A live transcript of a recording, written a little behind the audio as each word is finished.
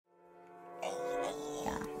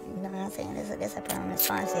I'm saying this I put on this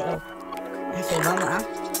fun shit though. I said, mama,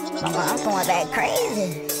 I'm going back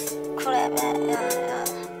crazy. Kodak Black,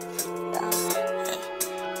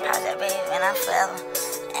 Project baby, man, I'm forever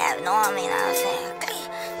abnormal, you know what I'm saying?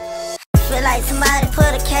 Feel like somebody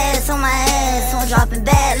put a cast on my ass, so I'm dropping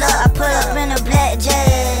bad luck. I put up in a black jet.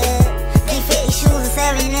 They 50 shoes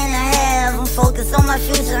and 7 and a half. I'm focused on my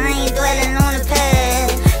future, I ain't dwelling on the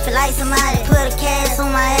past. Feel like somebody put a cast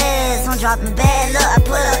on my ass, so I'm dropping bad luck. I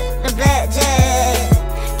put up the black jet.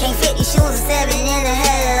 Can't fit these shoes and 7 and a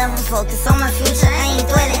half. I'm focused on my future, I ain't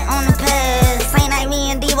dwelling on the past. Same night me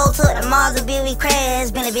and Devo took the Mars, a bit we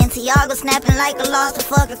crashed. Been to Bentiago snapping like a lost to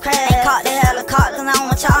fucking crash. Ain't caught the helicopter, cause I don't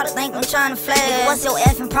want y'all to think I'm trying to flash. Nigga, what's your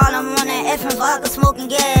effing problem? On that effing vodka, smoking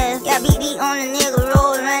gas. Got beat on the nigga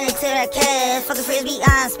road, running to that cash. Fucking frisbee,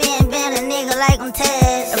 I'm spin, bend a nigga like I'm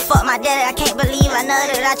Taz. And fuck my daddy, I can't believe I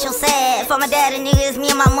nutted out your sad. Fuck my daddy, nigga, it's me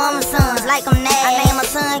and my mama's sons, like I'm Nash. I named my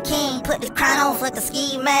son King, put the crown on, fuck a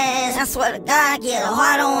ski mask. I swear to God, I get a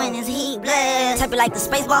heart on when it's heat blast. Type it like the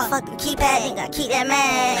space bar, fucking keypad, nigga, I keep that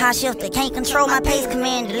mad. High shifter, can't control my pace,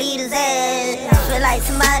 command delete his ass. Feel like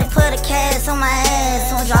somebody put a cast on my ass,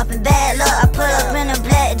 so I'm dropping bad luck. I put up in a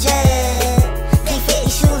black jet. They 50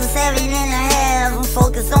 shoes and 7 and a half. I'm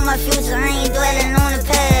focused on my future, I ain't dwelling on the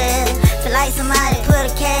past. Feel like somebody put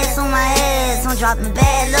a cast on my ass, so I'm dropping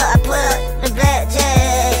bad luck. I put up the black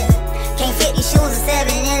jet. Can't fit these shoes and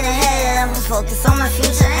 7 and a half. I'm focused on my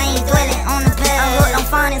future, I ain't dwelling on the past. I'm hooked on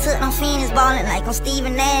finance, hooked on Phoenix, ballin' like I'm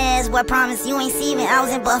Steven Nash. Boy, promise you ain't see me, I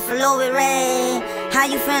was in Buffalo with Ray. How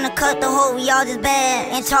you finna cut the hoe, we all just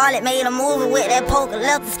bad. And Charlotte made a movie with that poker,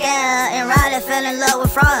 left the scale. And Riley fell in love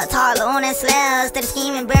with Fraud, Tyler on that slab. Instead of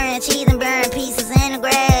scheming, burying cheese and burying pieces in the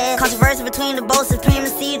grass. Controversy between the both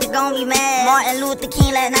supremacy, they gon' be mad. Martin Luther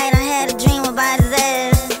King last night, I had a dream about his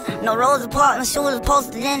ass. No Rosa Parks, no shoes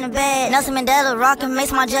posted in the bed. Nelson Mandela rockin'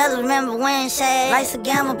 makes my jealous, remember when shade. Life's a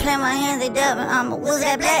gamble, play my hands, they devil. I'm a who's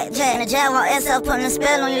that blackjack. And the Jaguar SL putting a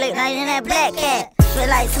spell on you late night in that black cat. Feel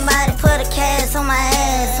like somebody put a cast on my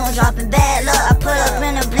ass, so I'm dropping bad luck. I put up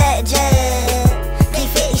in a black jet. They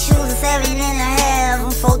 50 shoes and 7 and a half.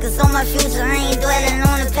 I'm focused on my future, I ain't dwelling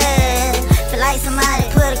on the past. Feel like somebody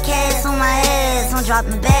put a cast on my ass, so I'm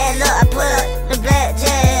dropping bad luck. I put up the black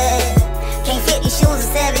jet. Can't fit these shoes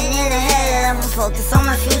and 7 and a half. I'm focused on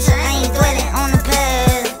my future, I ain't dwelling on the